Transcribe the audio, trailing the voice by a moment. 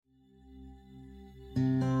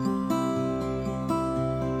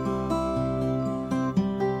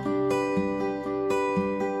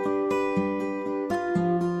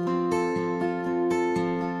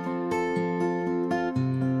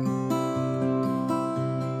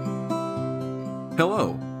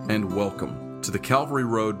Hello, and welcome to the Calvary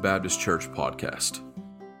Road Baptist Church podcast.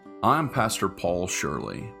 I'm Pastor Paul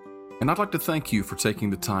Shirley, and I'd like to thank you for taking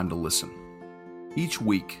the time to listen. Each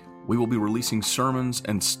week, we will be releasing sermons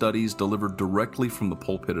and studies delivered directly from the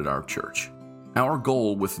pulpit at our church. Our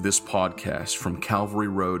goal with this podcast from Calvary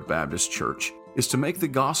Road Baptist Church is to make the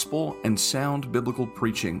gospel and sound biblical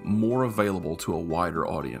preaching more available to a wider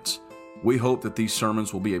audience. We hope that these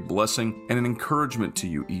sermons will be a blessing and an encouragement to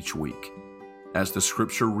you each week. As the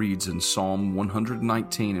scripture reads in Psalm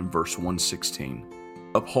 119 and verse 116,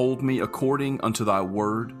 "Uphold me according unto thy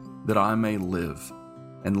word, that I may live,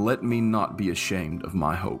 and let me not be ashamed of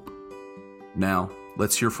my hope." Now,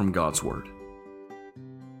 let's hear from God's word.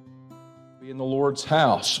 In the Lord's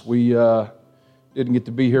house. We didn't get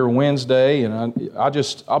to be here Wednesday, and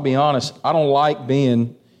I'll be honest, I don't like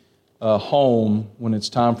being home when it's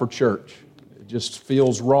time for church. It just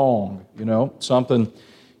feels wrong,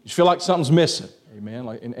 You feel like something's missing,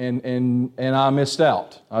 amen. And I missed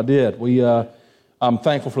out. I did. I'm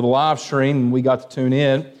thankful for the live stream, and we got to tune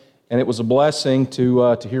in, and it was a blessing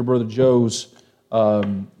to hear Brother Joe's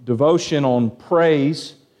devotion on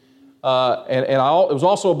praise, and it was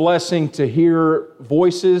also a blessing to hear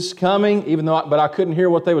voices coming, but I couldn't hear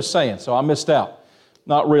what they were saying, so I missed out.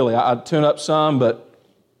 Not really. I tuned up some, but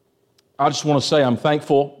I just want to say I'm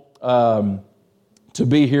thankful to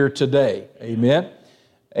be here today, amen.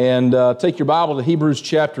 And take your Bible to Hebrews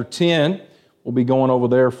chapter 10. We'll be going over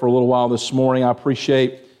there for a little while this morning. I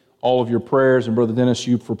appreciate all of your prayers, and Brother Dennis,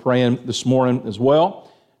 you for praying this morning as well.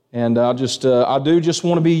 And I do just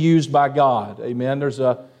want to be used by God. Amen. There's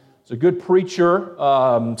a good preacher.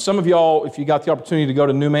 Some of y'all, if you got the opportunity to go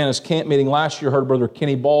to New Manna's camp meeting last year, heard Brother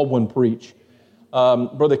Kenny Baldwin preach.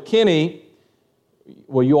 Brother Kenny,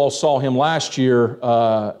 well, you all saw him last year.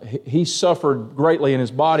 He suffered greatly in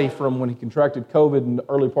his body from when he contracted COVID in the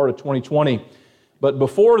early part of 2020. But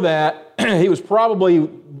before that, he was probably,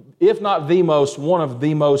 if not one of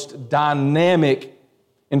the most dynamic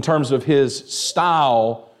in terms of his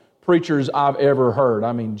style preachers I've ever heard.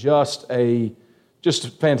 I mean, just a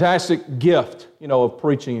fantastic gift, of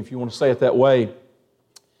preaching, if you want to say it that way.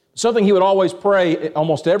 Something he would always pray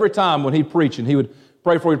almost every time when he'd preach, and he would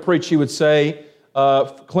pray before he'd preach, he would say,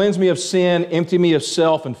 "Cleanse me of sin, empty me of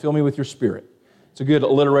self, and fill me with your Spirit." It's a good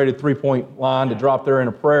alliterated three-point line to drop there in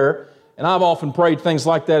a prayer. And I've often prayed things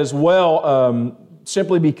like that as well,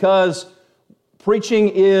 simply because preaching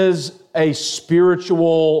is a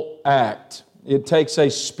spiritual act. It takes a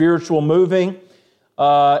spiritual moving.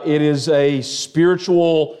 It is a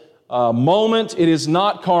spiritual moment. It is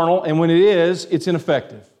not carnal, and when it is, it's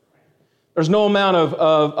ineffective. There's no amount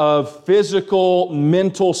of physical,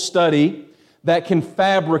 mental study that can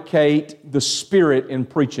fabricate the Spirit in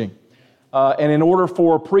preaching. And in order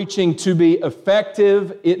for preaching to be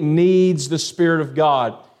effective, it needs the Spirit of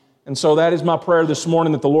God. And so that is my prayer this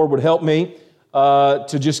morning, that the Lord would help me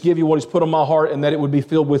to just give you what He's put on my heart, and that it would be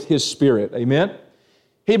filled with His Spirit. Amen?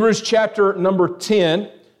 Hebrews chapter number 10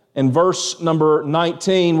 and verse number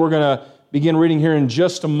 19. We're going to begin reading here in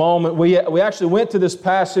just a moment. We actually went to this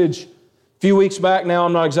passage a few weeks back now.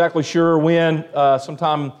 I'm not exactly sure when.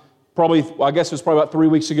 Sometime I guess it was probably about 3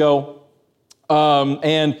 weeks ago.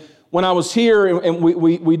 And when I was here, and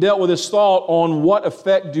we dealt with this thought on what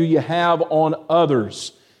effect do you have on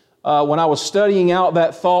others. When I was studying out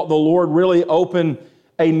that thought, the Lord really opened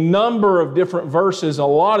a number of different verses, a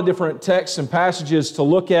lot of different texts and passages to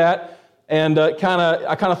look at. And I kind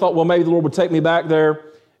of thought, well, maybe the Lord would take me back there.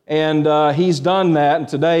 And He's done that. And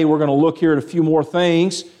today we're going to look here at a few more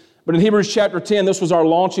things. But in Hebrews chapter 10, this was our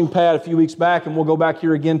launching pad a few weeks back, and we'll go back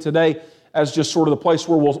here again today as just sort of the place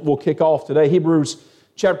where we'll kick off today. Hebrews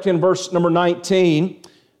chapter 10, verse number 19,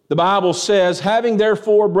 the Bible says, "Having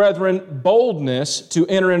therefore, brethren, boldness to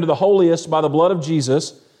enter into the holiest by the blood of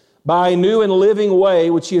Jesus, by a new and living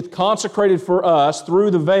way which He hath consecrated for us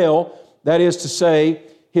through the veil, that is to say,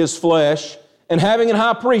 His flesh, and having an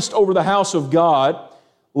high priest over the house of God,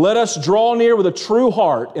 let us draw near with a true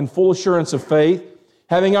heart in full assurance of faith,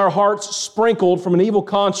 having our hearts sprinkled from an evil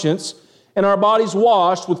conscience and our bodies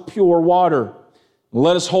washed with pure water.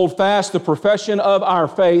 Let us hold fast the profession of our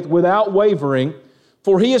faith without wavering,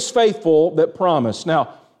 for He is faithful that promised." Now,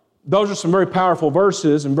 those are some very powerful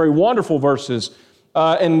verses and very wonderful verses.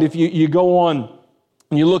 And if you go on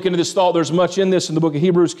and you look into this thought, there's much in this in the book of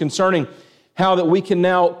Hebrews concerning how that we can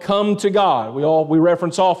now come to God. We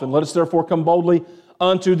reference often, "Let us therefore come boldly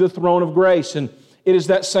unto the throne of grace." And it is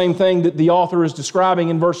that same thing that the author is describing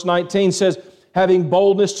in verse 19, says, "Having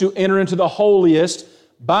boldness to enter into the holiest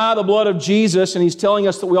by the blood of Jesus," and he's telling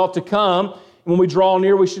us that we ought to come. And when we draw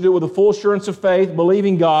near, we should do it with a full assurance of faith,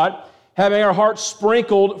 believing God, having our hearts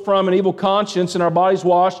sprinkled from an evil conscience and our bodies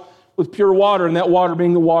washed with pure water, and that water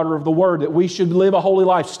being the water of the Word, that we should live a holy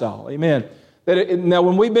lifestyle. Amen. Now,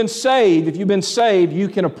 when we've been saved, if you've been saved, you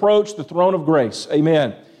can approach the throne of grace.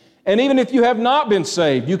 Amen. And even if you have not been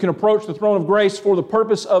saved, you can approach the throne of grace for the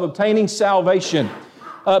purpose of obtaining salvation.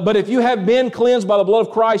 But if you have been cleansed by the blood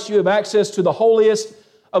of Christ, you have access to the holiest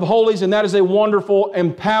of holies, and that is a wonderful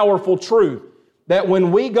and powerful truth. That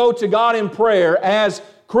when we go to God in prayer as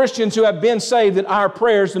Christians who have been saved, that our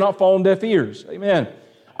prayers do not fall on deaf ears. Amen.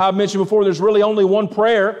 I've mentioned before, there's really only one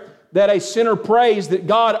prayer that a sinner prays that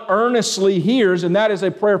God earnestly hears, and that is a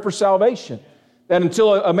prayer for salvation. That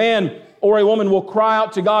until a man or a woman will cry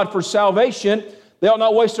out to God for salvation, they ought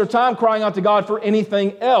not waste their time crying out to God for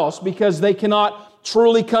anything else, because they cannot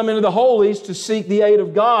truly come into the holies to seek the aid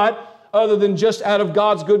of God other than just out of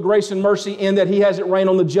God's good grace and mercy, in that He has it rain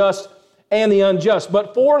on the just and the unjust.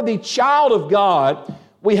 But for the child of God,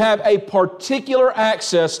 we have a particular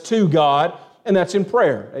access to God, and that's in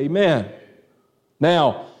prayer. Amen.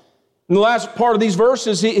 Now, in the last part of these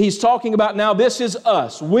verses, he's talking about, now this is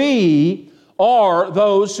us. We are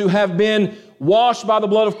those who have been washed by the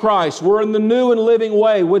blood of Christ. We're in the new and living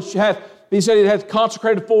way, which he said it hath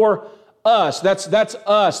consecrated for us. That's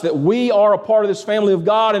us, that we are a part of this family of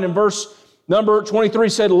God. And in verse number 23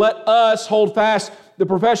 said, let us hold fast the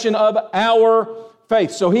profession of our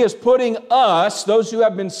faith. So he is putting us, those who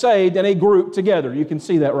have been saved, in a group together. You can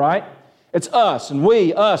see that, right? It's us and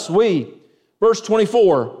we, us, we. Verse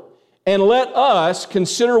 24, and let us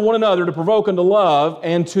consider one another to provoke unto love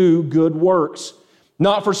and to good works,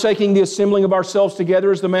 not forsaking the assembling of ourselves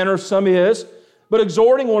together as the manner of some is, but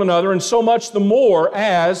exhorting one another, and so much the more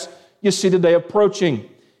as you see the day approaching.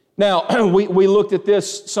 Now, we looked at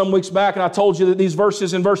this some weeks back, and I told you that these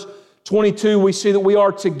verses, in verse 22, we see that we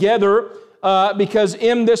are together because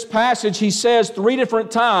in this passage he says 3 different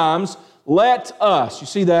times, let us. You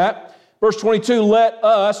see that? Verse 22, let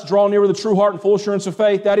us draw near with a true heart and full assurance of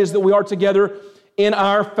faith. That is, that we are together in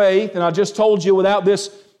our faith. And I just told you, without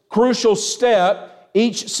this crucial step,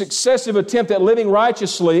 each successive attempt at living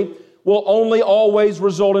righteously will only always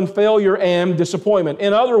result in failure and disappointment.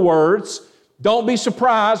 In other words, don't be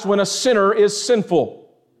surprised when a sinner is sinful.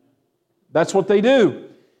 That's what they do.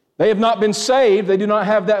 They have not been saved. They do not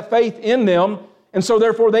have that faith in them. And so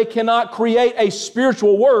therefore they cannot create a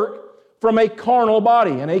spiritual work from a carnal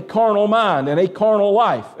body and a carnal mind and a carnal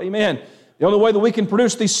life. Amen. The only way that we can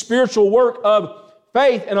produce the spiritual work of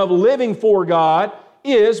faith and of living for God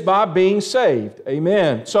is by being saved.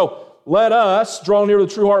 Amen. So let us draw near to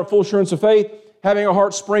the true heart and full assurance of faith, having our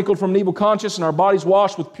hearts sprinkled from an evil conscience and our bodies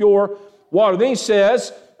washed with pure water. Then he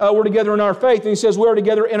says, we're together in our faith. And he says, we are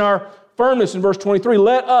together in our firmness in verse 23.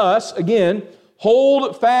 Let us, again,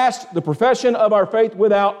 hold fast the profession of our faith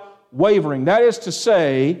without wavering. That is to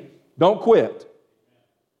say, don't quit.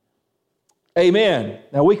 Amen.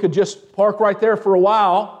 Now, we could just park right there for a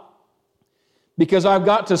while, because I've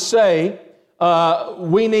got to say,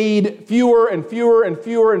 we need fewer and fewer and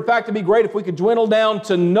fewer. In fact, it'd be great if we could dwindle down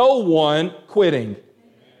to no one quitting.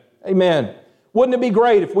 Amen. Wouldn't it be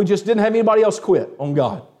great if we just didn't have anybody else quit on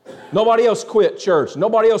God? Nobody else quit church.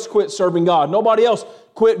 Nobody else quit serving God. Nobody else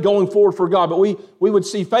quit going forward for God. But we would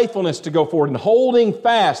see faithfulness to go forward and holding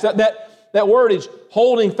fast. That word is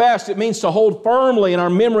holding fast. It means to hold firmly in our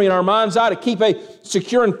memory and our mind's eye, to keep a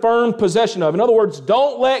secure and firm possession of. In other words,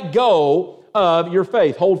 don't let go of your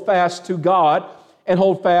faith. Hold fast to God and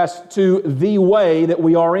hold fast to the way that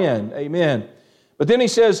we are in. Amen. But then he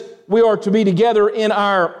says we are to be together in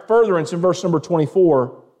our furtherance in verse number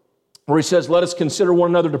 24, where he says, let us consider one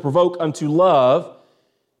another to provoke unto love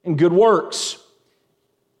and good works,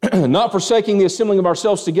 not forsaking the assembling of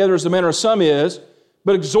ourselves together as the manner of some is,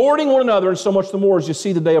 but exhorting one another, and so much the more as you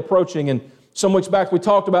see the day approaching. And some weeks back we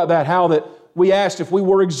talked about that, how that we asked if we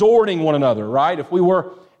were exhorting one another, right? If we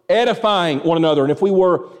were edifying one another, and if we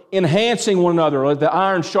were enhancing one another, like the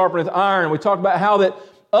iron sharpeneth iron. And we talked about how that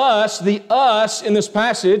the us in this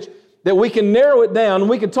passage, that we can narrow it down.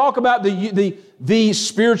 We can talk about the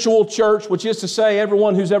spiritual church, which is to say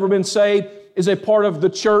everyone who's ever been saved is a part of the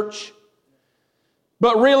church.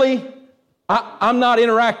 But really, I'm not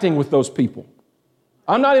interacting with those people.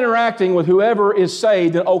 I'm not interacting with whoever is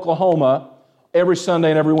saved in Oklahoma every Sunday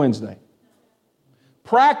and every Wednesday.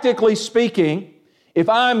 Practically speaking, if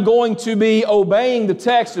I'm going to be obeying the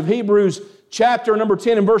text of Hebrews chapter number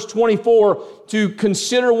 10 and verse 24, to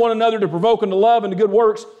consider one another to provoke unto love and to good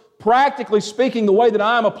works, practically speaking, the way that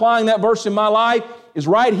I'm applying that verse in my life is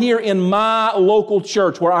right here in my local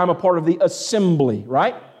church where I'm a part of the assembly,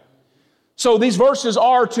 right? So these verses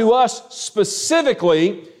are to us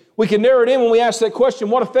specifically. We can narrow it in when we ask that question,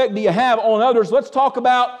 what effect do you have on others? Let's talk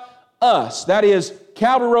about us. That is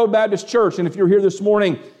Calvary Road Baptist Church. And if you're here this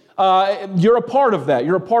morning, you're a part of that.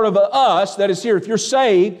 You're a part of us that is here. If you're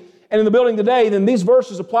saved and in the building today, then these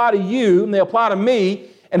verses apply to you and they apply to me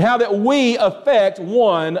and how that we affect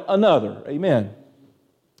one another. Amen.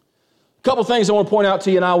 A couple things I want to point out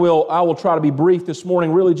to you, and I will try to be brief this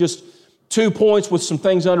morning. Really just 2 points with some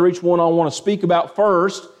things under each one I want to speak about.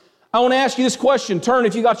 First, I want to ask you this question. Turn,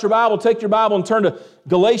 if you got your Bible, take your Bible and turn to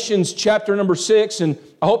Galatians chapter number 6. And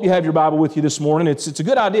I hope you have your Bible with you this morning. It's a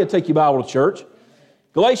good idea to take your Bible to church.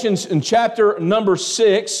 Galatians in chapter number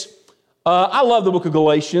 6. I love the book of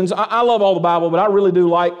Galatians. I love all the Bible, but I really do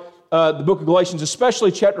like the book of Galatians,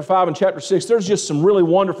 especially chapter 5 and chapter 6. There's just some really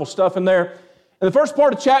wonderful stuff in there. In the first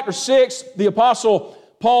part of chapter 6, the Apostle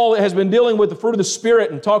Paul has been dealing with the fruit of the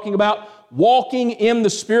Spirit and talking about walking in the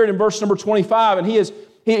Spirit in verse number 25. And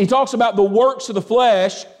he talks about the works of the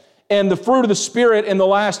flesh and the fruit of the Spirit in the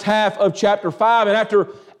last half of chapter 5. And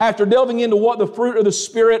after delving into what the fruit of the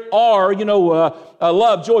Spirit are,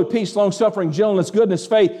 love, joy, peace, long-suffering, gentleness, goodness,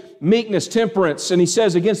 faith, meekness, temperance, and he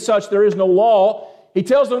says, against such there is no law. He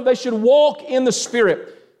tells them they should walk in the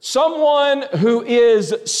Spirit. Someone who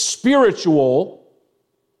is spiritual,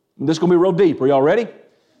 and this is going to be real deep. Are y'all ready?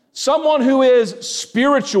 Someone who is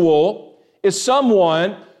spiritual is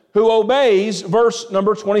someone who obeys verse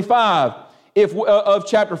number 25 of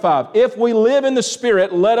chapter 5. If we live in the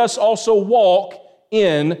Spirit, let us also walk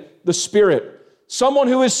in the Spirit. Someone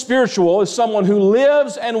who is spiritual is someone who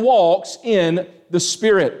lives and walks in the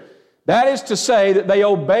Spirit. That is to say that they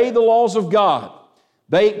obey the laws of God.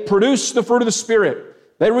 They produce the fruit of the Spirit.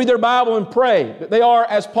 They read their Bible and pray. That they are,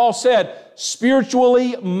 as Paul said,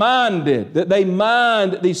 spiritually minded. That they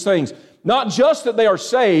mind these things. Not just that they are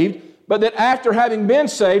saved, but that after having been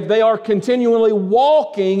saved, they are continually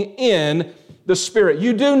walking in the Spirit.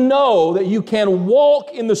 You do know that you can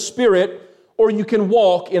walk in the Spirit or you can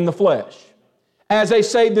walk in the flesh. As a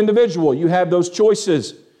saved individual, you have those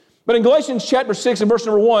choices. But in Galatians chapter 6 and verse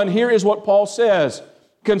number 1, here is what Paul says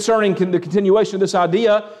concerning the continuation of this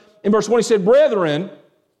idea. In verse 1, he said, brethren,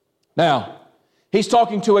 now, he's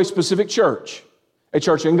talking to a specific church, a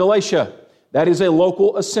church in Galatia. That is a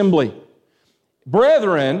local assembly.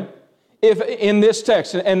 Brethren, if in this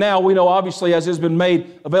text, and now we know obviously as it has been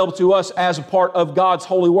made available to us as a part of God's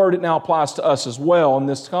holy word, it now applies to us as well in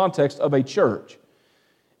this context of a church.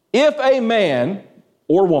 If a man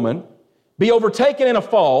or woman be overtaken in a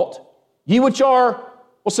fault, ye which are,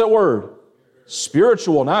 what's that word?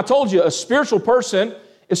 Spiritual. Now I told you, a spiritual person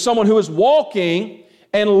is someone who is walking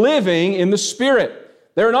and living in the Spirit.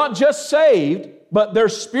 They're not just saved, but their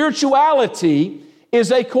spirituality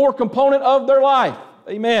is a core component of their life.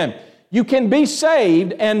 Amen. You can be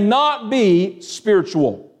saved and not be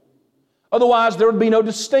spiritual. Otherwise, there would be no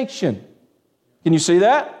distinction. Can you see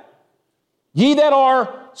that? Ye that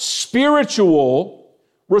are spiritual,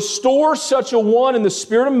 restore such a one in the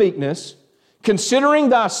spirit of meekness, considering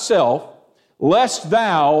thyself, lest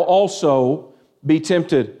thou also be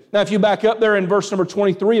tempted. Now, if you back up there in verse number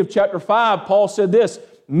 23 of chapter 5, Paul said this,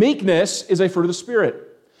 meekness is a fruit of the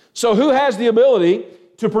Spirit. So who has the ability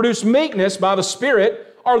to produce meekness by the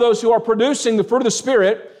Spirit are those who are producing the fruit of the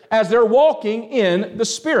Spirit as they're walking in the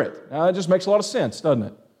Spirit. Now, that just makes a lot of sense, doesn't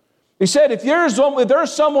it? He said, if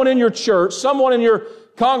there's someone in your church, someone in your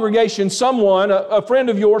congregation, a friend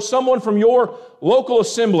of yours, someone from your local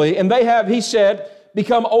assembly, and they have, he said,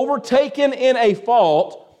 become overtaken in a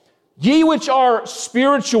fault, ye which are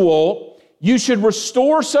spiritual, you should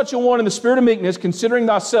restore such a one in the spirit of meekness, considering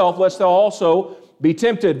thyself, lest thou also be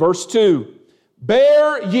tempted. Verse 2,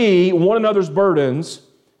 bear ye one another's burdens,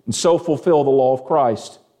 and so fulfill the law of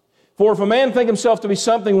Christ. For if a man think himself to be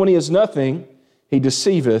something when he is nothing, he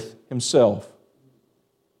deceiveth himself.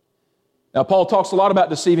 Now, Paul talks a lot about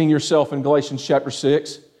deceiving yourself in Galatians chapter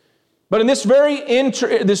 6. But in this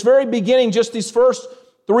very beginning, just these first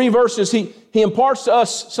 3 verses, he imparts to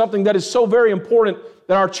us something that is so very important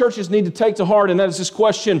that our churches need to take to heart, and that is this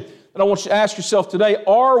question that I want you to ask yourself today.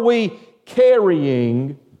 Are we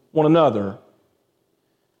carrying one another?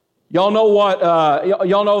 Y'all know what?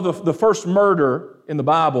 Y'all know the first murder in the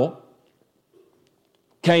Bible,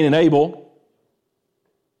 Cain and Abel.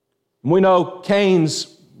 We know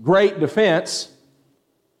Cain's great defense.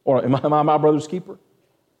 Or am I my brother's keeper?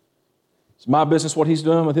 It's my business what he's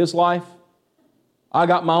doing with his life. I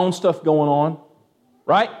got my own stuff going on,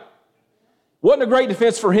 right? Wasn't a great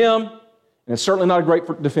defense for him, and it's certainly not a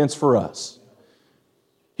great defense for us.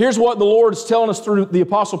 Here's what the Lord is telling us through the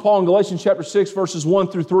Apostle Paul in Galatians chapter 6, verses 1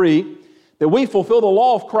 through 3, that we fulfill the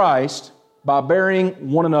law of Christ by bearing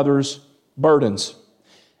one another's burdens.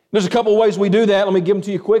 There's a couple of ways we do that. Let me give them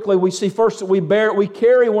to you quickly. We see first that we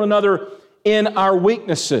carry one another in our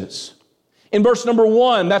weaknesses. In verse number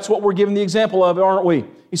 1, that's what we're giving the example of, aren't we?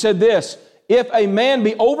 He said this, if a man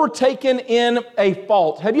be overtaken in a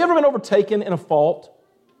fault. Have you ever been overtaken in a fault?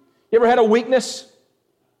 You ever had a weakness?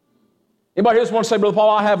 Anybody here just want to say, Brother Paul,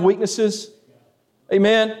 I have weaknesses?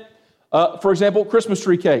 Amen. For example, Christmas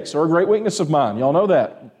tree cakes are a great weakness of mine. Y'all know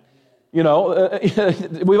that. You know,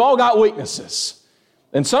 we've all got weaknesses.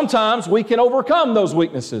 And sometimes we can overcome those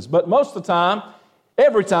weaknesses. But most of the time,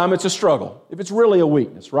 every time it's a struggle. If it's really a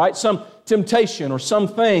weakness, right? Some temptation or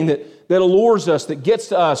something that allures us, that gets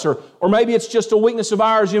to us. Or maybe it's just a weakness of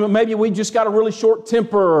ours. You know, maybe we just got a really short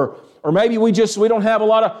temper. Or maybe we don't have a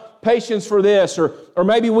lot of patience for this. Or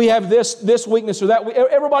maybe we have this weakness or that.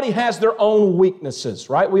 Everybody has their own weaknesses,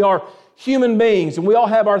 right? We are human beings and we all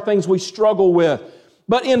have our things we struggle with.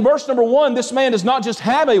 But in verse number 1, this man does not just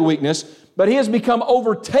have a weakness, but he has become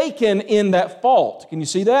overtaken in that fault. Can you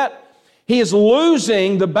see that? He is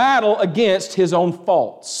losing the battle against his own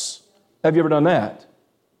faults. Have you ever done that?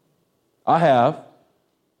 I have.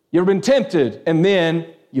 You ever been tempted and then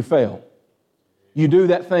you fail? You do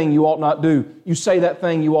that thing you ought not do. You say that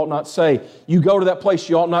thing you ought not say. You go to that place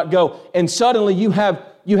you ought not go. And suddenly you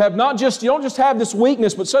don't just have this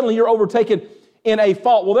weakness, but suddenly you're overtaken in a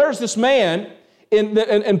fault. Well, there's this man,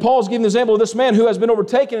 and Paul's giving the example of this man who has been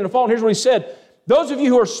overtaken in a fault. And here's what he said. Those of you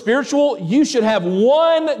who are spiritual, you should have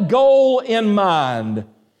one goal in mind: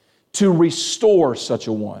 to restore such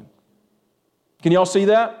a one. Can you all see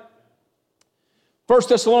that? 1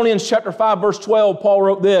 Thessalonians chapter 5, verse 12, Paul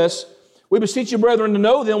wrote this, we beseech you, brethren, to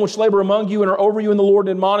know them which labor among you and are over you in the Lord,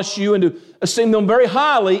 and admonish you, and to esteem them very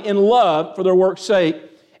highly in love for their work's sake,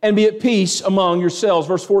 and be at peace among yourselves.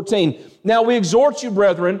 Verse 14, now we exhort you,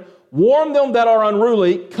 brethren, warn them that are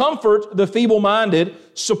unruly, comfort the feeble-minded,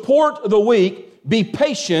 support the weak, be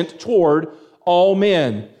patient toward all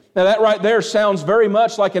men. Now that right there sounds very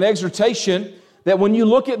much like an exhortation that when you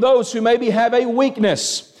look at those who maybe have a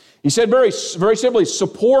weakness, he said very, very simply,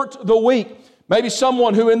 support the weak. Maybe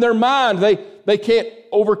someone who in their mind, they can't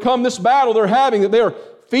overcome this battle they're having, that they're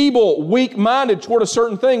feeble, weak-minded toward a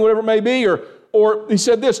certain thing, whatever it may be, or he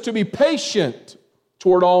said this, to be patient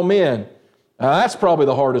toward all men. Now, that's probably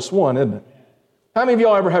the hardest one, isn't it? How many of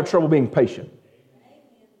y'all ever have trouble being patient?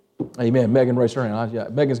 Amen. Megan raised her hand. Yeah,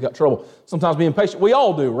 Megan's got trouble sometimes being patient. We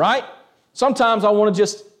all do, right? Sometimes I want to you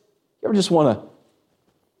ever just want to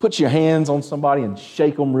put your hands on somebody and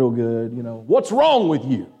shake them real good, you know. What's wrong with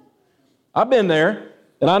you? I've been there,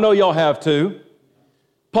 and I know y'all have too.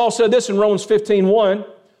 Paul said this in Romans 15:1.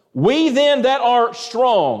 We then that are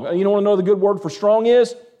strong, you know what another good word for strong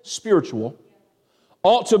is? Spiritual.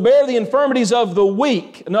 Ought to bear the infirmities of the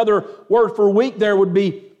weak. Another word for weak there would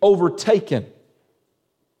be overtaken.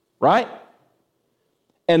 Right?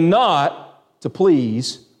 And not to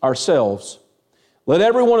please ourselves. Let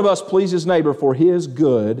every one of us please his neighbor for his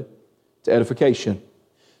good to edification.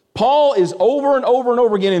 Paul is over and over and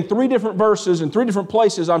over again in 3 different verses, in 3 different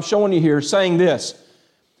places I'm showing you here, saying this.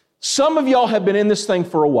 Some of y'all have been in this thing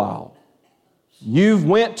for a while. You've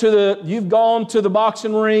gone to the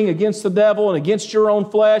boxing ring against the devil and against your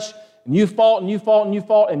own flesh, and you fought and you fought and you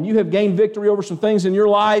fought, and you have gained victory over some things in your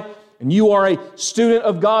life, and you are a student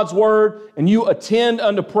of God's Word, and you attend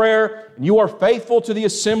unto prayer, and you are faithful to the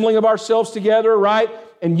assembling of ourselves together, right?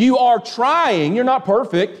 And you are trying, you're not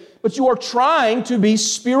perfect, but you are trying to be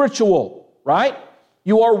spiritual, right?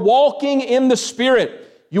 You are walking in the Spirit.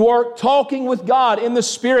 You are talking with God in the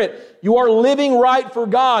Spirit. You are living right for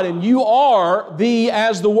God, and you are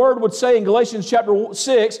as the Word would say in Galatians chapter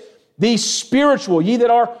 6, the spiritual, ye that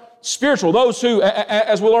are spiritual. Those who,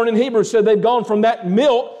 as we learn in Hebrews, said they've gone from that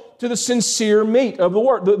milk to the sincere meat of the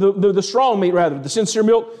Word, the strong meat rather, the sincere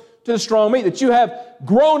milk to the strong meat, that you have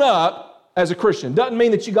grown up as a Christian. Doesn't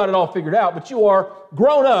mean that you got it all figured out, but you are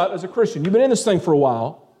grown up as a Christian. You've been in this thing for a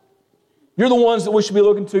while. You're the ones that we should be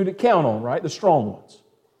looking to count on, right? The strong ones.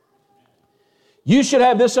 You should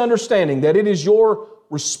have this understanding that it is your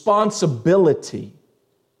responsibility.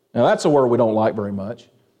 Now, that's a word we don't like very much.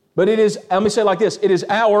 But it is, let me say it like this, it is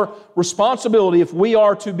our responsibility, if we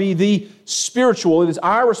are to be the spiritual, it is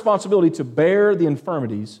our responsibility to bear the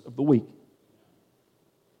infirmities of the weak.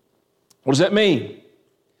 What does that mean?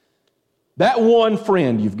 That one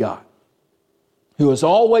friend you've got who is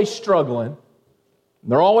always struggling,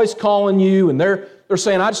 they're always calling you, and they're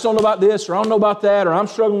saying, I just don't know about this, or I don't know about that, or I'm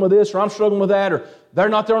struggling with this, or I'm struggling with that, or they're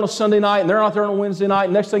not there on a Sunday night, and they're not there on a Wednesday night,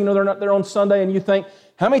 and next thing you know, they're not there on Sunday, and you think,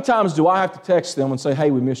 how many times do I have to text them and say,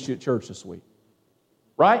 hey, we missed you at church this week?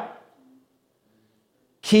 Right?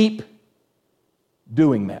 Keep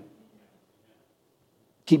doing that.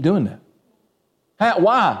 Keep doing that.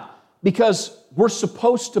 Why? Because we're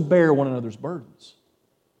supposed to bear one another's burdens.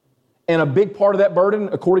 And a big part of that burden,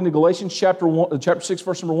 according to Galatians chapter 6,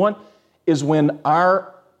 verse number 1, is when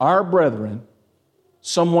our brethren,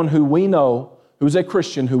 someone who we know, who's a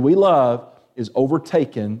Christian, who we love, is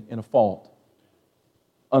overtaken in a fault.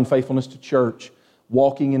 Unfaithfulness to church,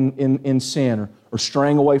 walking in sin, or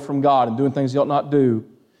straying away from God and doing things they ought not do.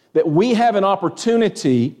 That we have an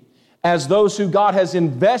opportunity as those who God has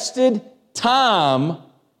invested time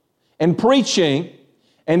and preaching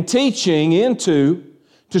and teaching into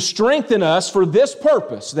to strengthen us for this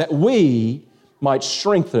purpose, that we might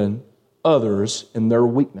strengthen others in their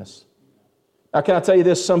weakness. Now, can I tell you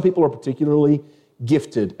this? Some people are particularly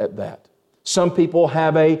gifted at that. Some people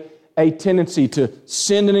have a tendency to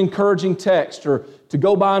send an encouraging text or to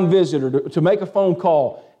go by and visit or to make a phone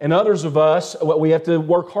call. And others of us, we have to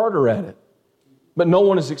work harder at it. But no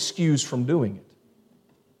one is excused from doing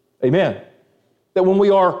it. Amen. That when we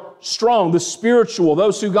are strong, the spiritual,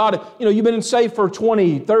 those who God, you've been saved for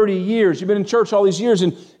 20, 30 years, you've been in church all these years,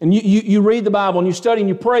 and you read the Bible and you study and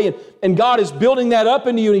you pray, and God is building that up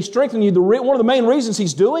into you and He's strengthening you. One of the main reasons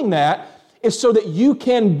He's doing that is so that you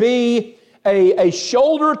can be a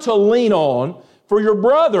shoulder to lean on for your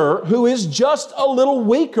brother who is just a little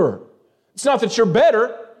weaker. It's not that you're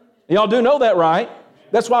better. Y'all do know that, right?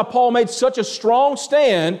 That's why Paul made such a strong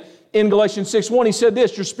stand in Galatians 6:1. He said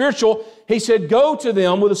this, you're spiritual. He said, go to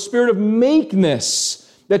them with a spirit of meekness,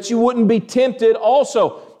 that you wouldn't be tempted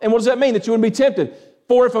also. And what does that mean, that you wouldn't be tempted?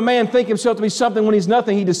 For if a man think himself to be something when he's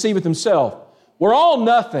nothing, he deceiveth himself. We're all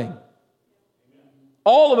nothing.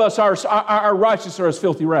 All of us, our righteous are as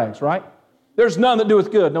filthy rags, right? There's none that doeth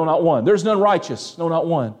good, no, not one. There's none righteous, no, not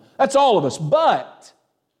one. That's all of us. But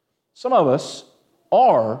some of us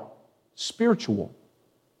are spiritual.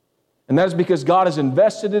 And that is because God has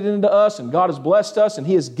invested it into us and God has blessed us and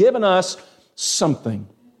He has given us something.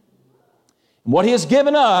 And what He has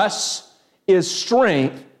given us is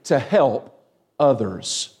strength to help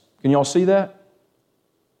others. Can you all see that?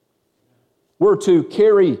 We're to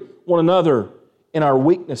carry one another in our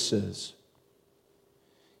weaknesses.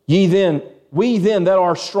 We then that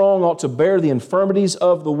are strong ought to bear the infirmities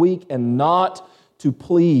of the weak and not to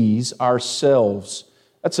please ourselves.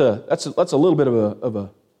 That's a little bit of a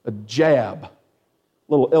jab, a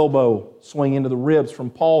little elbow swing into the ribs from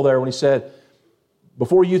Paul there when he said,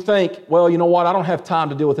 before you think, well, you know what, I don't have time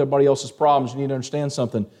to deal with everybody else's problems, you need to understand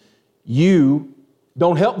something. You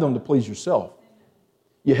don't help them to please yourself.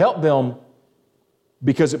 You help them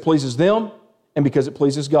because it pleases them and because it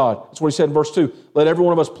pleases God. That's what he said in verse 2. Let every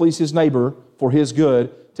one of us please his neighbor for his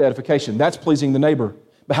good to edification. That's pleasing the neighbor.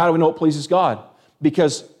 But how do we know it pleases God?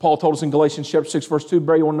 Because Paul told us in Galatians chapter 6, verse 2,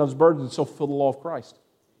 bear one another's burdens and so fulfill the law of Christ.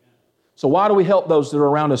 So why do we help those that are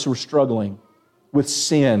around us who are struggling with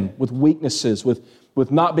sin, with weaknesses,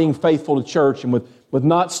 with not being faithful to church, and with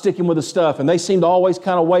not sticking with the stuff? And they seem to always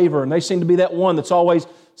kind of waver, and they seem to be that one that's always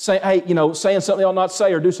saying something they ought not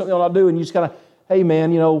say or do something they ought not do, and you just kind of, hey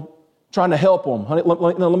man, trying to help them. Honey,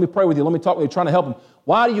 let me pray with you. Let me talk with you, trying to help them.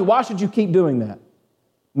 Why should you keep doing that?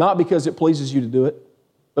 Not because it pleases you to do it,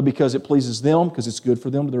 but because it pleases them, because it's good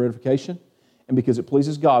for them to their edification, and because it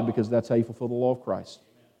pleases God, because that's how you fulfill the law of Christ.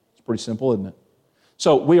 It's pretty simple, isn't it?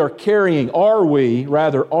 So are we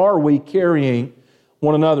carrying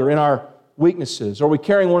one another in our weaknesses? Are we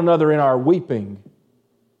carrying one another in our weeping?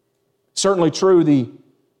 Certainly true, the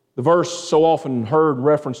verse so often heard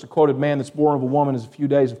referenced, a quoted man that's born of a woman is a few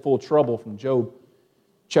days and full of trouble, from Job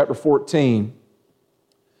chapter 14.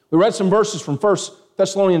 We read some verses from 1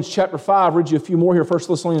 Thessalonians chapter 5. Read you a few more here. 1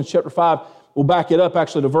 Thessalonians chapter 5. We'll back it up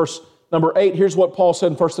actually to verse number 8. Here's what Paul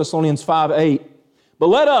said in 1 Thessalonians 5:8. But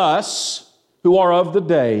let us who are of the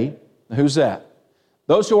day, who's that?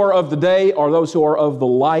 Those who are of the day are those who are of the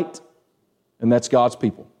light, and that's God's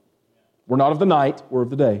people. We're not of the night, we're of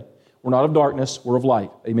the day. We're not of darkness, we're of light.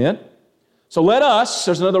 Amen? So let us,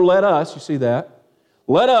 there's another let us, you see that?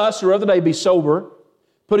 Let us who are of the day be sober,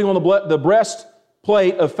 putting on the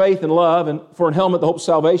breastplate of faith and love, and for an helmet the hope of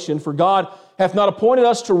salvation. For God hath not appointed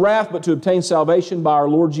us to wrath, but to obtain salvation by our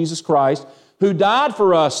Lord Jesus Christ, who died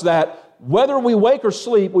for us, that whether we wake or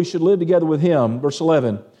sleep, we should live together with Him. Verse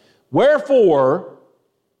 11. Wherefore,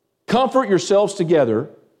 comfort yourselves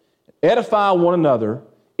together, edify one another,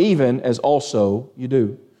 even as also you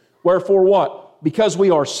do. Wherefore what? Because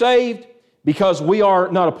we are saved, because we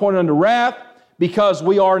are not appointed unto wrath, because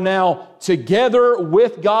we are now together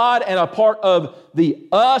with God and a part of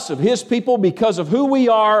of His people, because of who we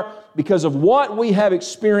are, because of what we have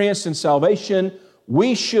experienced in salvation,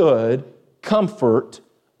 we should comfort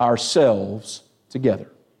ourselves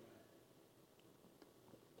together.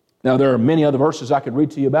 Now, there are many other verses I could read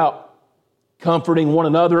to you about comforting one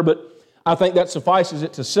another, but I think that suffices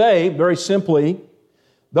it to say, very simply,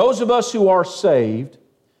 those of us who are saved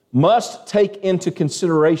must take into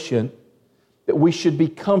consideration that we should be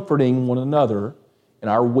comforting one another in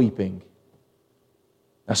our weeping.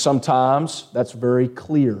 Now, sometimes that's very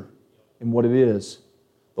clear in what it is,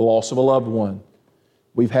 the loss of a loved one.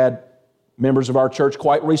 We've had members of our church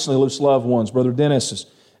quite recently lose loved ones, Brother Dennis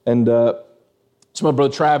and some of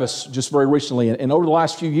Brother Travis just very recently. And over the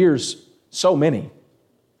last few years, so many,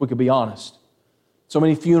 if we could be honest. So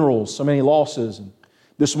many funerals, so many losses. And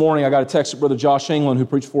this morning I got a text from Brother Josh England, who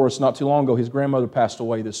preached for us not too long ago. His grandmother passed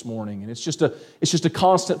away this morning. And it's just a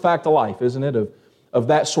constant fact of life, isn't it, of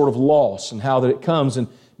that sort of loss and how that it comes. And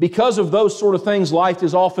because of those sort of things, life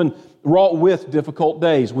is often wrought with difficult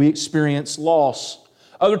days. We experience loss.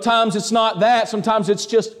 Other times it's not that. Sometimes it's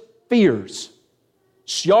just fears.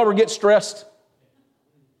 Y'all ever get stressed?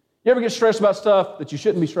 You ever get stressed about stuff that you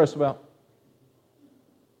shouldn't be stressed about?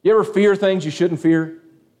 You ever fear things you shouldn't fear?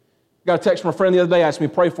 Got a text from a friend the other day, asked me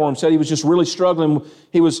to pray for him, said he was just really struggling.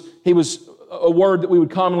 He was a word that we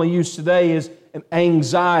would commonly use today is an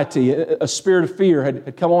anxiety, a spirit of fear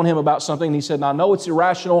had come on him about something. And he said, now, I know it's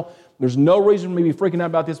irrational. There's no reason for me to be freaking out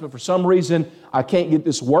about this, but for some reason, I can't get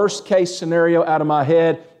this worst case scenario out of my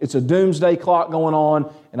head. It's a doomsday clock going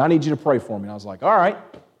on, and I need you to pray for me. And I was like, all right.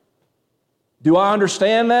 Do I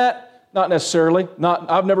understand that? Not necessarily.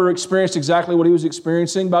 I've never experienced exactly what he was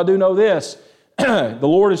experiencing, but I do know this. The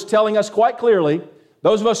Lord is telling us quite clearly,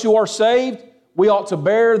 those of us who are saved, we ought to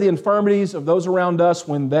bear the infirmities of those around us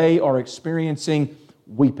when they are experiencing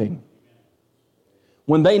weeping.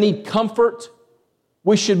 When they need comfort,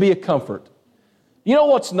 we should be a comfort. You know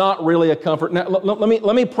what's not really a comfort? Now,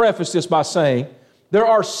 let me preface this by saying there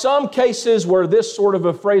are some cases where this sort of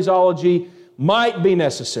a phraseology might be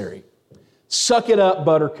necessary. Suck it up,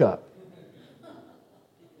 buttercup.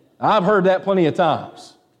 I've heard that plenty of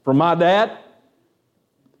times from my dad.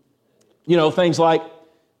 You know, things like,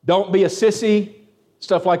 don't be a sissy,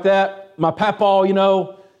 stuff like that. My papaw,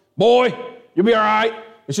 boy, you'll be all right.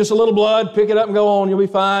 It's just a little blood. Pick it up and go on. You'll be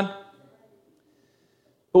fine.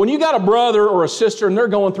 But when you got a brother or a sister and they're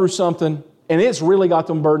going through something and it's really got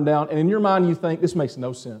them burdened down, and in your mind you think, this makes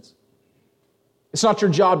no sense. It's not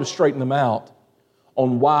your job to straighten them out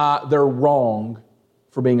on why they're wrong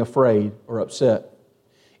for being afraid or upset.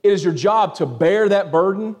 It is your job to bear that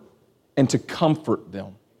burden and to comfort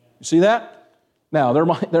them. You see that? Now,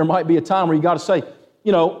 there might be a time where you got to say,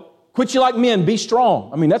 quit you like men, be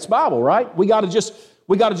strong. I mean, that's Bible, right? We got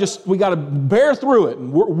to bear through it,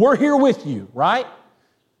 and we're here with you, right?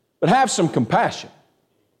 But have some compassion.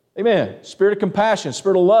 Amen. Spirit of compassion,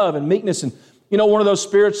 spirit of love and meekness. And one of those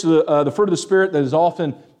spirits, the fruit of the Spirit that is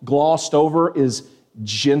often glossed over is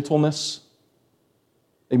gentleness.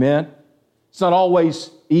 Amen. It's not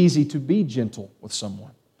always easy to be gentle with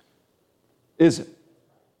someone, is it?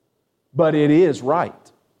 But it is right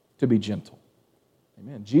to be gentle.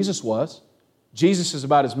 Amen. Jesus was. Jesus is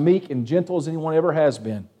about as meek and gentle as anyone ever has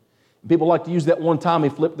been. And people like to use that one time he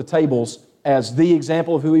flipped the tables as the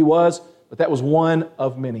example of who he was, but that was one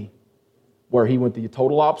of many where he went the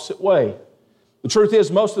total opposite way. The truth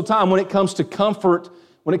is, most of the time when it comes to comfort,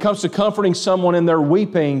 when it comes to comforting someone in their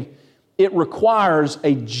weeping, it requires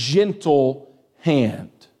a gentle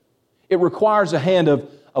hand. It requires a hand of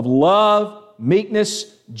love,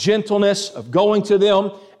 meekness, gentleness, of going to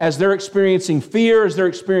them as they're experiencing fear, as they're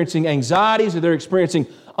experiencing anxieties, as they're experiencing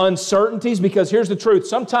uncertainties. Because here's the truth,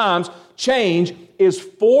 sometimes change is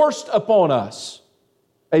forced upon us.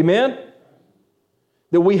 Amen?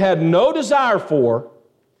 That we had no desire for,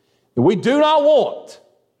 that we do not want.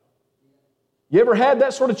 You ever had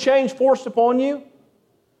that sort of change forced upon you?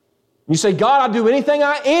 You say, God, I'll do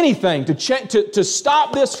anything to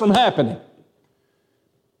stop this from happening.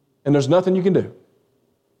 And there's nothing you can do.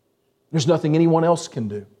 There's nothing anyone else can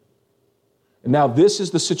do. And now this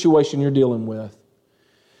is the situation you're dealing with.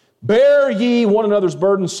 Bear ye one another's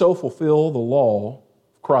burdens, so fulfill the law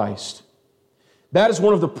of Christ. That is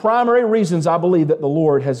one of the primary reasons I believe that the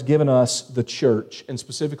Lord has given us the church, and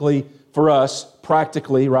specifically for us,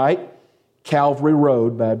 practically, right? Calvary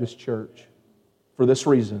Road Baptist Church. For this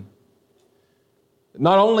reason.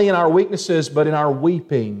 Not only in our weaknesses, but in our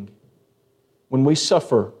weeping, when we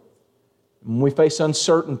suffer, when we face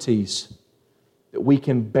uncertainties, that we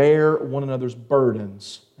can bear one another's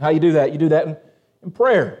burdens. How you do that? You do that in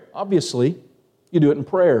prayer. Obviously, you do it in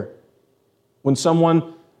prayer. When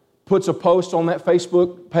someone puts a post on that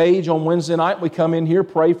Facebook page on Wednesday night, we come in here,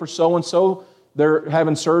 pray for so-and-so, they're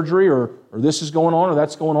having surgery, or this is going on, or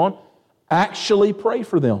that's going on. Actually pray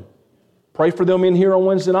for them. Pray for them in here on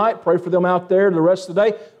Wednesday night. Pray for them out there the rest of the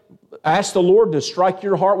day. Ask the Lord to strike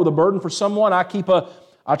your heart with a burden for someone. I keep a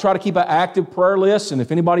I try to keep an active prayer list, and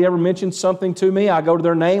if anybody ever mentions something to me, I go to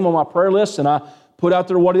their name on my prayer list and I put out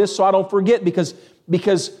there what it is so I don't forget, because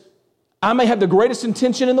I may have the greatest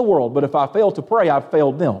intention in the world, but if I fail to pray, I've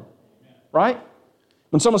failed them. Right?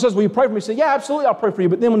 When someone says, will you pray for me? You say, yeah, absolutely, I'll pray for you.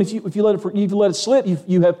 But then if you let it slip,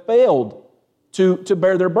 you have failed to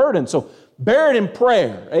bear their burden. So bear it in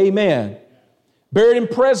prayer. Amen. Bear it in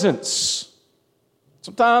presence.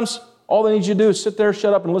 Sometimes all they need you to do is sit there,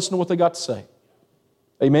 shut up, and listen to what they got to say.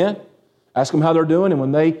 Amen. Ask them how they're doing, and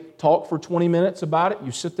when they talk for 20 minutes about it,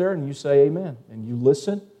 you sit there and you say amen. And you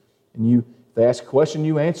listen, and if they ask a question,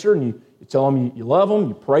 you answer, and you tell them you love them,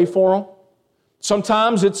 you pray for them.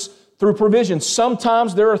 Sometimes it's through provision.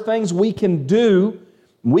 Sometimes there are things we can do,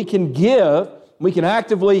 we can give, we can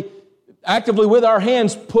actively with our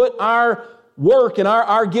hands put our work and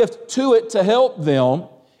our gift to it to help them,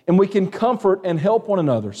 and we can comfort and help one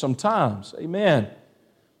another sometimes. Amen.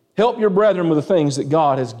 Help your brethren with the things that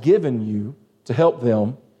God has given you to help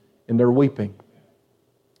them in their weeping.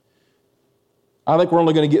 I think we're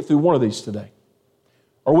only going to get through one of these today.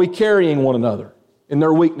 Are we carrying one another in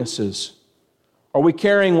their weaknesses? Are we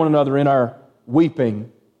carrying one another in our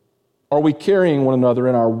weeping? Are we carrying one another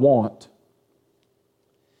in our want?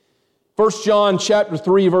 1 John chapter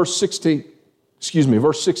 3, verse 16,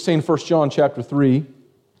 1 John chapter 3.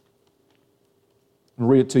 I'll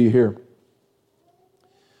read it to you here.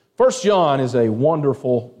 1 John is a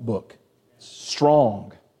wonderful book.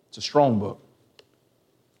 Strong. It's a strong book.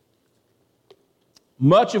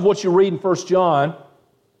 Much of what you read in 1 John,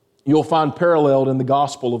 you'll find paralleled in the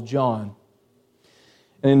Gospel of John.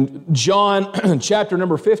 In John chapter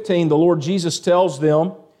number 15, the Lord Jesus tells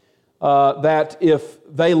them that if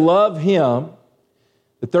they love Him,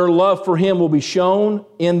 that their love for Him will be shown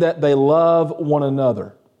in that they love one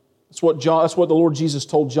another. That's what the Lord Jesus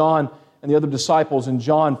told John and the other disciples in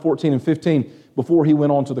John 14 and 15 before He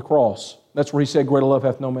went on to the cross. That's where He said, greater love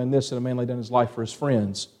hath no man this, that a man lay down his life for his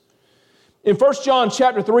friends. In 1 John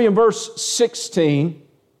chapter 3 and verse 16,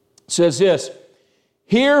 it says this,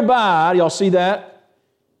 hereby, y'all see that?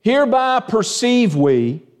 Hereby perceive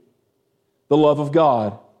we the love of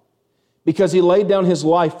God, because He laid down His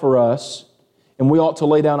life for us, and we ought to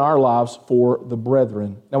lay down our lives for the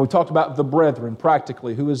brethren. Now, we talked about the brethren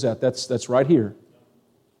practically. Who is that? That's right here.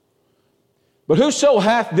 But whoso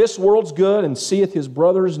hath this world's good and seeth his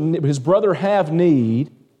brother have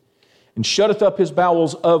need, and shutteth up his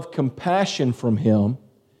bowels of compassion from him,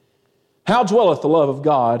 how dwelleth the love of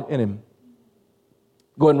God in him?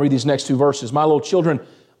 Go ahead and read these next two verses. My little children,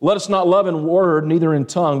 let us not love in word, neither in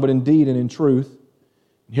tongue, but in deed and in truth.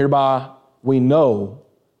 And hereby we know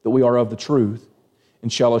that we are of the truth,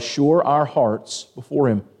 and shall assure our hearts before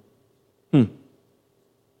Him.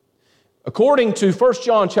 According to 1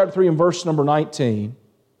 John chapter 3 and verse number 19,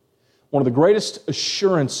 one of the greatest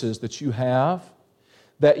assurances that you have,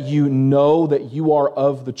 that you know that you are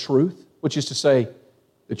of the truth, which is to say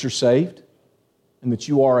that you're saved, and that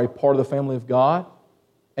you are a part of the family of God,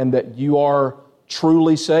 and that you are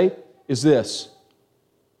truly saved, is this,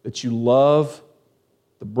 that you love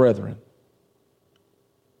the brethren.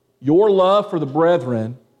 Your love for the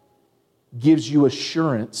brethren gives you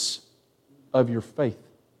assurance of your faith.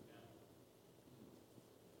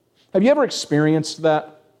 Have you ever experienced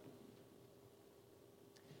that?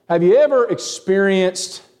 Have you ever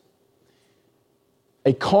experienced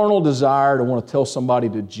a carnal desire to want to tell somebody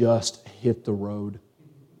to just hit the road?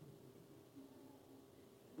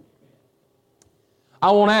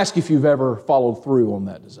 I won't ask if you've ever followed through on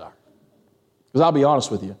that desire. Because I'll be honest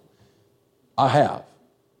with you, I have.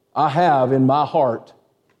 I have in my heart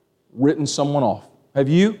written someone off. Have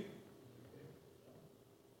you?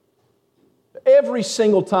 Every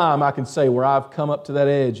single time I can say where I've come up to that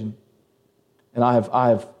edge and I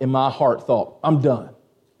have in my heart thought, I'm done.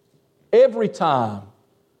 Every time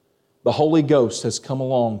the Holy Ghost has come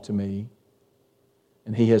along to me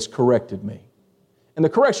and He has corrected me. And the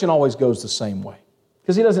correction always goes the same way,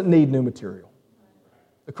 because He doesn't need new material.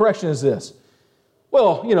 The correction is this.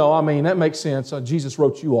 Well, that makes sense. Jesus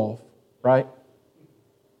wrote you off, right?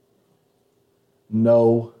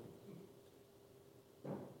 No.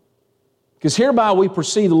 Because hereby we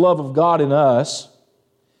perceive the love of God in us.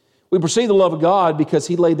 We perceive the love of God because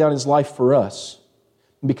He laid down His life for us.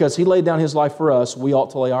 And because He laid down His life for us, we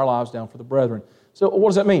ought to lay our lives down for the brethren. So what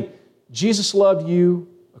does that mean? Jesus loved you,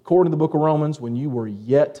 according to the book of Romans, when you were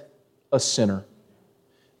yet a sinner.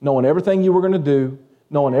 Knowing everything you were going to do,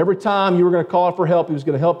 knowing every time you were going to call out for help, He was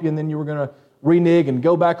going to help you, and then you were going to renege and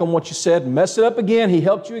go back on what you said and mess it up again. He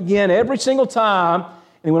helped you again every single time,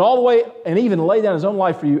 and He went all the way and even laid down His own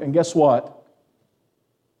life for you, and guess what?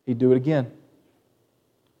 He'd do it again.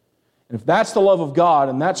 And if that's the love of God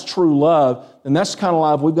and that's true love, then that's the kind of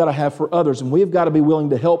love we've got to have for others. And we've got to be willing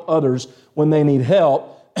to help others when they need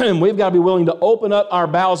help. And we've got to be willing to open up our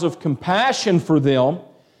bowels of compassion for them.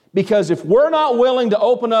 Because if we're not willing to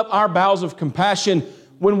open up our bowels of compassion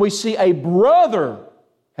when we see a brother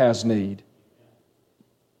has need.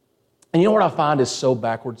 And you know what I find is so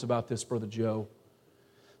backwards about this, Brother Joe?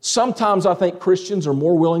 Sometimes I think Christians are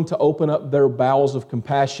more willing to open up their bowels of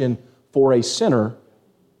compassion for a sinner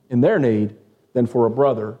in their need than for a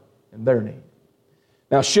brother in their need.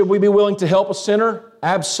 Now, should we be willing to help a sinner?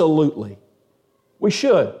 Absolutely. We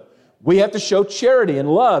should. We have to show charity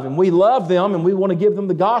and love, and we love them, and we want to give them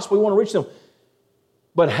the gospel. We want to reach them.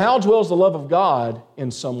 But how dwells the love of God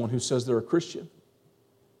in someone who says they're a Christian,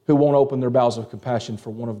 who won't open their bowels of compassion for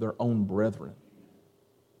one of their own brethren?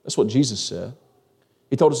 That's what Jesus said.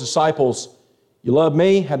 He told His disciples, you love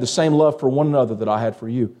me, have the same love for one another that I had for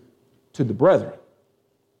you, to the brethren.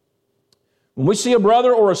 When we see a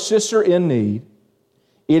brother or a sister in need,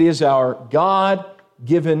 it is our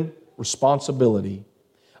God-given responsibility,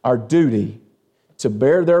 our duty, to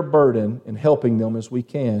bear their burden in helping them as we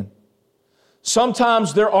can.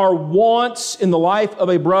 Sometimes there are wants in the life of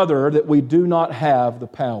a brother that we do not have the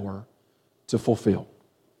power to fulfill.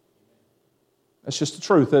 That's just the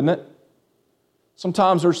truth, isn't it?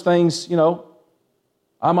 Sometimes there's things,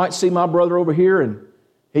 I might see my brother over here and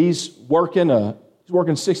he's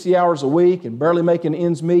working 60 hours a week and barely making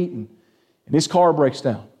ends meet, and his car breaks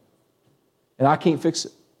down. And I can't fix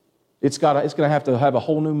it. It's going to have a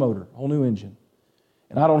whole new motor, a whole new engine.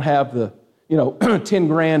 And I don't have the, 10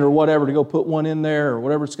 grand or whatever to go put one in there or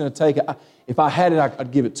whatever it's going to take. If I had it,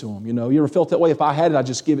 I'd give it to him. You ever felt that way? If I had it, I'd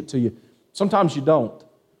just give it to you. Sometimes you don't.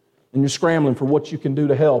 And you're scrambling for what you can do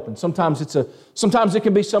to help. And sometimes it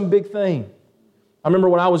can be some big thing. I remember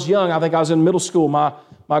when I was young, I think I was in middle school, my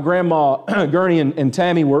grandma, Gurney and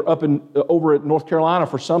Tammy were over at North Carolina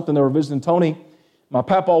for something. They were visiting Tony. My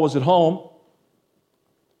papa was at home.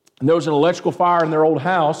 And there was an electrical fire in their old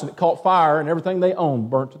house, and it caught fire, and everything they owned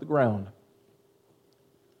burnt to the ground.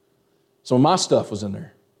 Some of my stuff was in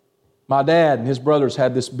there. My dad and his brothers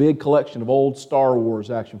had this big collection of old Star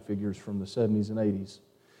Wars action figures from the 70s and 80s.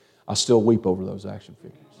 I still weep over those action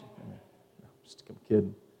figures. Just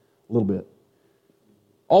kidding, a little bit.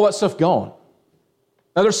 All that stuff gone.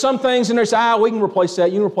 Now there's some things in there say, we can replace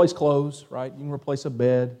that. You can replace clothes, right? You can replace a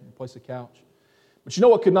bed, replace a couch. But you know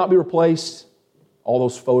what could not be replaced? All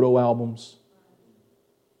those photo albums,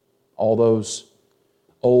 all those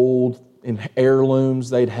old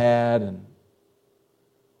heirlooms they'd had, and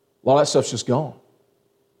a lot of that stuff's just gone.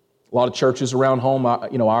 A lot of churches around home,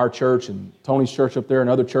 our church and Tony's church up there and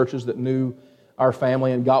other churches that knew our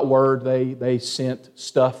family and got word, they sent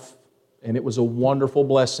stuff, and it was a wonderful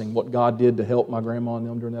blessing what God did to help my grandma and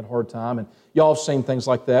them during that hard time. And y'all have seen things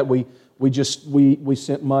like that. We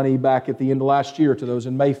sent money back at the end of last year to those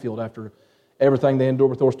in Mayfield after everything they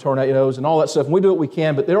endured with those tornadoes and all that stuff. And we do what we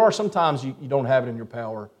can, but there are some times you don't have it in your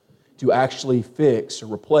power to actually fix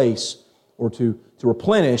or replace or to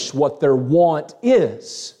replenish what their want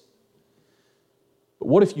is. But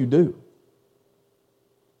what if you do?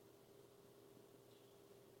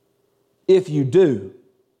 If you do,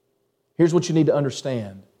 here's what you need to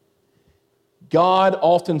understand. God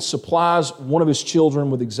often supplies one of His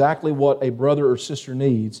children with exactly what a brother or sister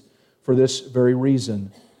needs for this very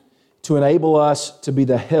reason, to enable us to be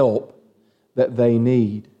the help that they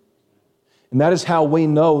need. And that is how we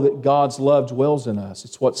know that God's love dwells in us.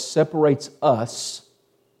 It's what separates us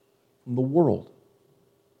from the world.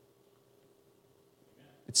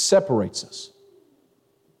 It separates us.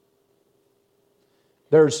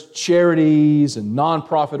 There's charities and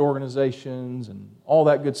nonprofit organizations and all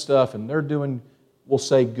that good stuff, and they're doing, we'll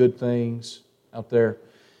say, good things out there.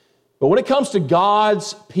 But when it comes to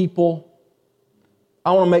God's people,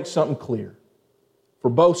 I want to make something clear for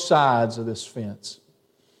both sides of this fence.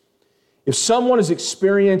 If someone is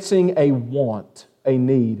experiencing a want, a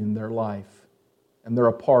need in their life, and they're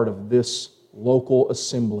a part of this local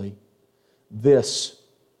assembly, this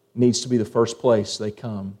needs to be the first place they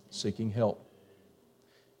come seeking help.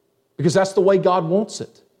 Because that's the way God wants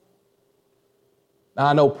it. Now,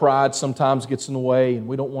 I know pride sometimes gets in the way, and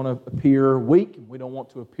we don't want to appear weak, and we don't want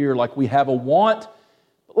to appear like we have a want.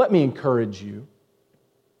 But let me encourage you.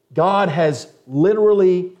 God has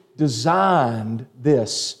literally designed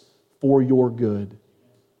this for your good.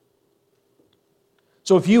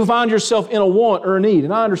 So if you find yourself in a want or a need,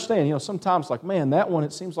 and I understand, sometimes like, man, that one,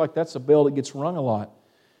 it seems like that's a bell that gets rung a lot.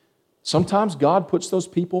 Sometimes God puts those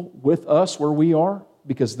people with us where we are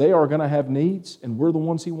because they are going to have needs, and we're the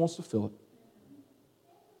ones He wants to fill it.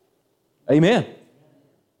 Amen.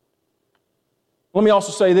 Let me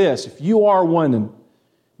also say this. If you are one and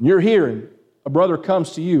you're here and a brother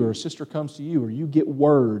comes to you or a sister comes to you or you get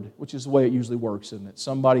word, which is the way it usually works, isn't it?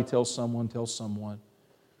 Somebody tells someone.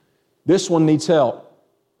 This one needs help.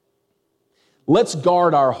 Let's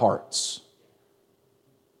guard our hearts.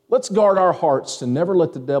 Let's guard our hearts to never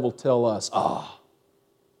let the devil tell us,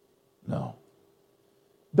 no.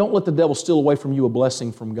 Don't let the devil steal away from you a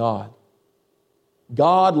blessing from God.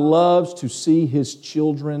 God loves to see His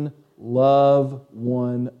children love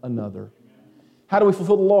one another. How do we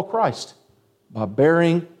fulfill the law of Christ? By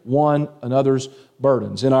bearing one another's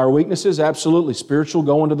burdens. In our weaknesses, absolutely. Spiritual,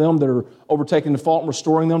 going to them that are overtaking the fault and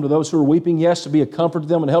restoring them. To those who are weeping, yes, to be a comfort to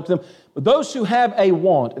them and help them. But those who have a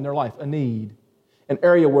want in their life, a need, an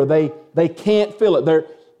area where they can't feel it,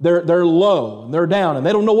 they're low and they're down and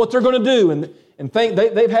they don't know what they're going to do and think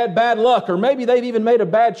they've had bad luck or maybe they've even made a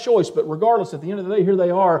bad choice. But regardless, at the end of the day, here they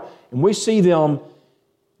are and we see them.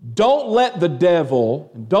 Don't let the devil,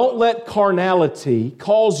 don't let carnality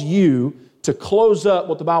cause you to close up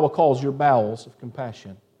what the Bible calls your bowels of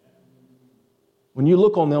compassion. When you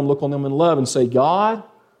look on them in love and say, God,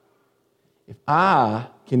 if I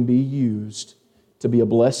can be used to be a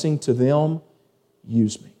blessing to them,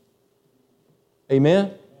 use me.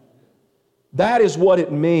 Amen? That is what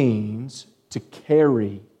it means to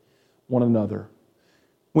carry one another.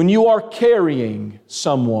 When you are carrying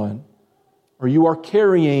someone or you are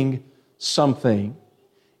carrying something,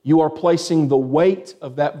 you are placing the weight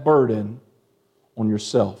of that burden on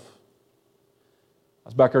yourself. I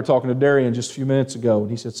was back there talking to Darian just a few minutes ago,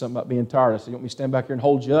 and he said something about being tired. I said, you want me to stand back here and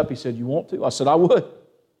hold you up? He said, you want to? I said, I would.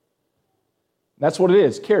 That's what it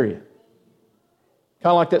is, carry it.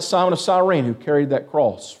 Kind of like that Simon of Cyrene who carried that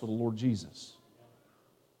cross for the Lord Jesus.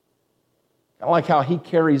 Kind of like how He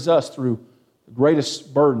carries us through the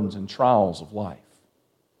greatest burdens and trials of life.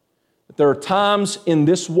 But there are times in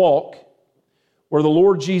this walk where the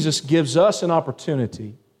Lord Jesus gives us an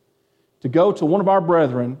opportunity to go to one of our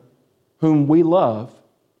brethren whom we love,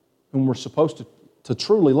 whom we're supposed to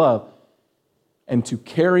truly love, and to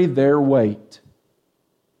carry their weight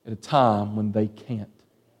at a time when they can't.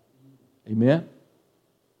 Amen?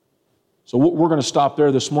 So we're going to stop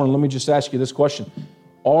there this morning. Let me just ask you this question.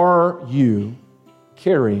 Are you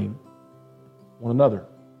carrying one another?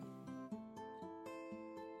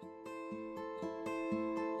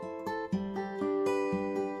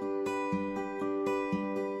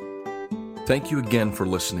 Thank you again for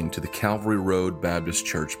listening to the Calvary Road Baptist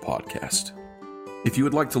Church podcast. If you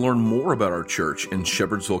would like to learn more about our church in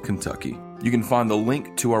Shepherdsville, Kentucky, you can find the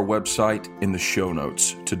link to our website in the show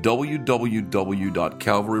notes to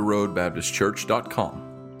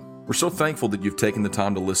www.calvaryroadbaptistchurch.com. We're so thankful that you've taken the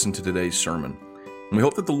time to listen to today's sermon, and we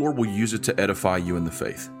hope that the Lord will use it to edify you in the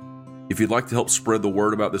faith. If you'd like to help spread the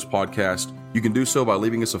word about this podcast, you can do so by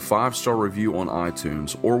leaving us a 5-star review on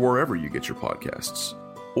iTunes or wherever you get your podcasts,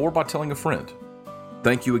 or by telling a friend.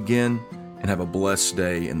 Thank you again, and have a blessed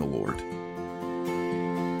day in the Lord.